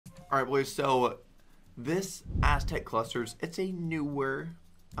Alright, boys, so this Aztec clusters, it's a newer,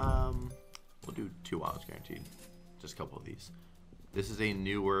 we'll do 2 wilds guaranteed. Just a couple of these. This is a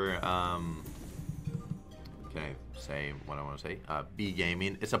newer, can I say what I want to say? B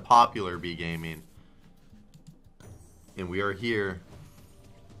gaming. It's a popular B gaming. And we are here.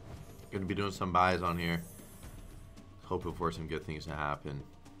 Going to be doing some buys on here. Hoping for some good things to happen.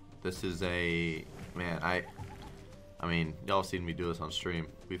 This is a, man, I mean, y'all seen me do this on stream.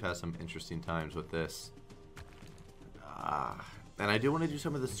 We've had some interesting times with this. And I do want to do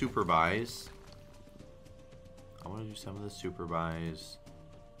some of the super buys. I want to do some of the super buys.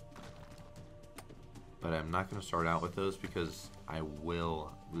 But I'm not going to start out with those because I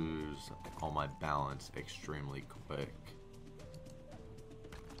will lose all my balance extremely quick.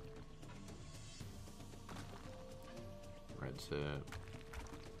 Red tip.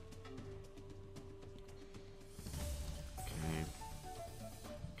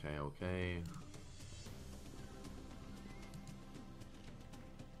 Okay.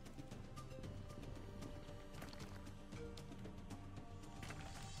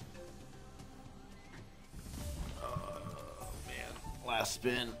 Man, last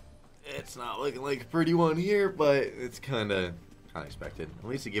spin. It's not looking like a pretty one here, but it's kind of unexpected. At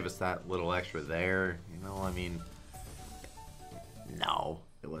least it gave us that little extra there. You know, I mean, no,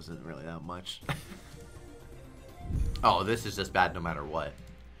 it wasn't really that much. Oh, this is just bad no matter what.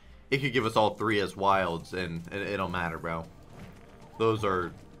 It could give us all 3 as wilds, and it don't matter, bro. Those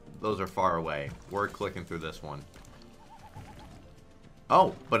are far away. We're clicking through this one.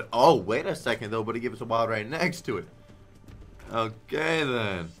 Oh, but oh, wait a second though. But it gives us a wild right next to it. Okay,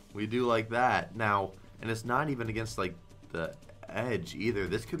 then we do like that now, and it's not even against like the edge either.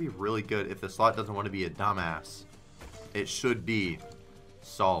 This could be really good if the slot doesn't want to be a dumbass. It should be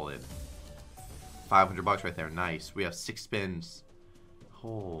solid. 500 bucks right there. Nice. We have 6 spins.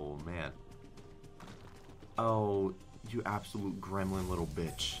 Oh, man. Oh, you absolute gremlin little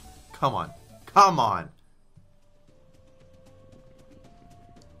bitch. Come on. Come on.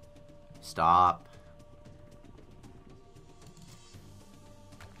 Stop.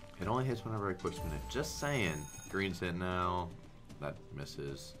 It only hits whenever I quick spin it. Just saying. Green's hit now. That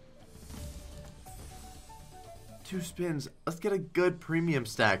misses. 2 spins. Let's get a good premium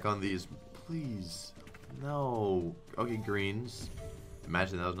stack on these. Please. No. Okay, greens.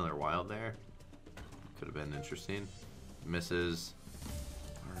 Imagine that was another wild there. Could have been interesting. Misses.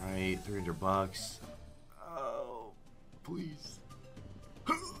 Alright, 300 bucks. Oh, please.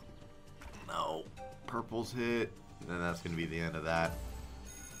 No. Purple's hit. And then that's going to be the end of that.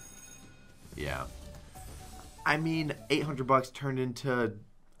 Yeah. I mean, 800 bucks turned into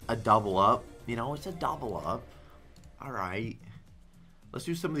a double up. You know, it's a double up. Alright. Let's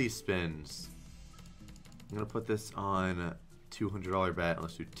do some of these spins. I'm going to put this on $200 bet.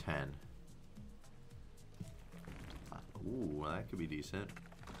 Let's do 10. Ooh, that could be decent.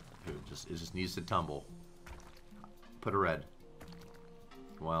 It just needs to tumble. Put a red.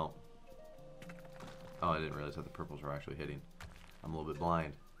 Well. Oh, I didn't realize that the purples were actually hitting. I'm a little bit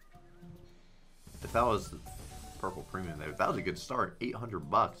blind. If that was purple premium there, that was a good start. 800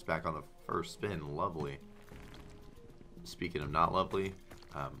 bucks back on the first spin. Lovely. Speaking of not lovely,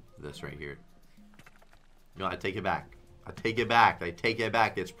 this right here. You know, I take it back. I take it back. I take it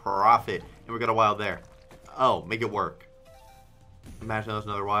back. It's profit. And we got a wild there. Oh, make it work. Imagine that was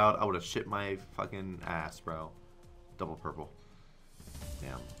another wild. I would have shit my fucking ass, bro. Double purple.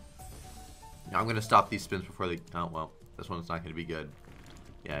 Damn. Now I'm going to stop these spins before they... Oh, well. This one's not going to be good.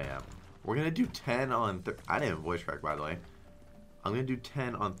 Yeah. We're going to do 10 on... I didn't even voice crack, by the way. I'm going to do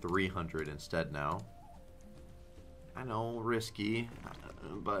 10 on 300 instead now. I know, risky.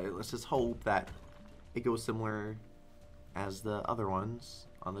 But let's just hope that it goes similar as the other ones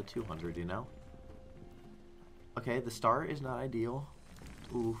on the 200, you know? Okay, the start is not ideal.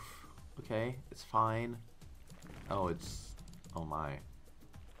 Oof. Okay, it's fine. Oh, it's... Oh, my.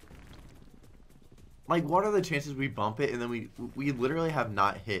 Like, what are the chances we bump it and then we literally have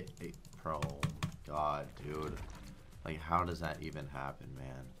not hit a... Pro. God, dude. Like, how does that even happen,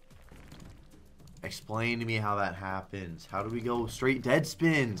 man? Explain to me how that happens. How do we go straight dead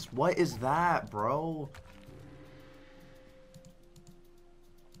spins? What is that, bro?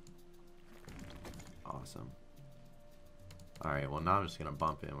 Awesome. Alright, well now I'm just gonna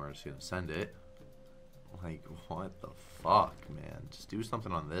bump it and we're just gonna send it. Like, what the fuck, man? Just do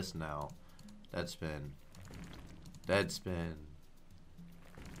something on this now. Dead spin. Dead spin.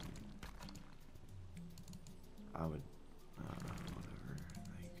 I would... whatever.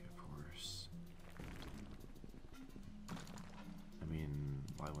 Like, of course. I mean,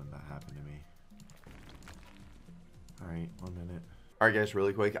 why wouldn't that happen to me? Alright, 1 minute. Alright guys,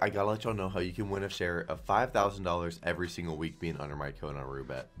 really quick, I gotta let y'all know how you can win a share of $5,000 every single week being under my code on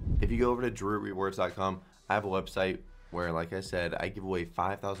Roobet. If you go over to drewrewards.com, I have a website where, like I said, I give away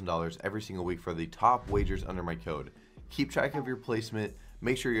 $5,000 every single week for the top wagers under my code. Keep track of your placement,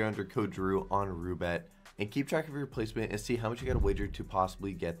 make sure you're under code Drew on Roobet, and keep track of your placement and see how much you gotta wager to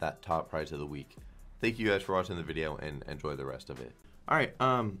possibly get that top prize of the week. Thank you guys for watching the video and enjoy the rest of it. Alright,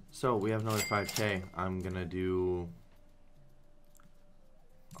 so we have another 5K. I'm gonna do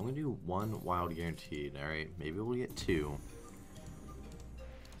one wild guaranteed. Alright, maybe we'll get two.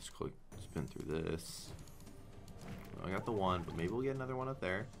 Let's click, spin through this. I got the one, but maybe we'll get another one up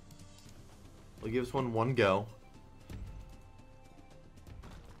there. We'll give this one go.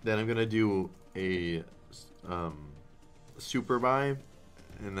 Then I'm gonna do a super buy,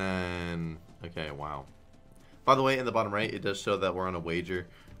 and then okay, wow. By the way, in the bottom right, it does show that we're on a wager.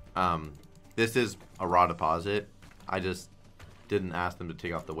 This is a raw deposit. I just didn't ask them to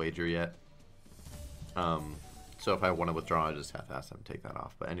take off the wager yet. So if I want to withdraw, I just have to ask them to take that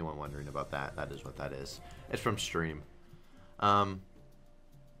off. But anyone wondering about that, that is what that is. It's from Stream. Alright,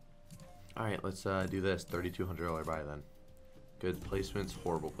 let's do this. $3,200 buy then. Good placements,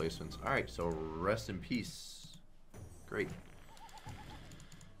 horrible placements. Alright, so rest in peace. Great.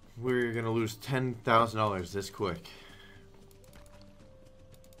 We're going to lose $10,000 this quick.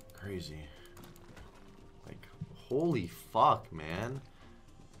 Crazy. Like, holy fuck, man.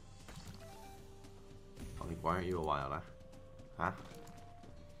 Like, why aren't you a wild, huh?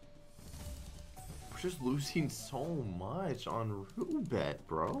 We're just losing so much on Roobet,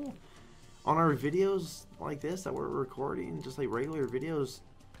 bro. On our videos like this that we're recording, just like regular videos,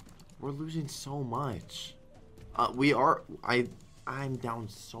 we're losing so much. I'm down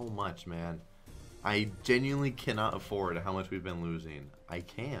so much, man. I genuinely cannot afford how much we've been losing. I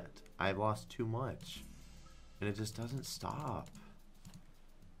can't. I've lost too much. And it just doesn't stop.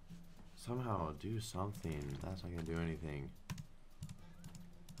 Somehow do something. That's not gonna do anything.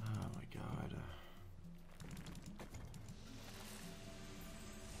 Oh my god.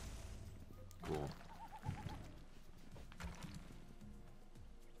 Cool.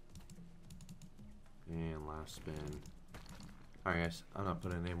 And last spin. Alright guys, I'm not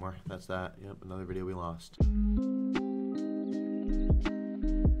putting in anymore. That's that. Yep, another video we lost.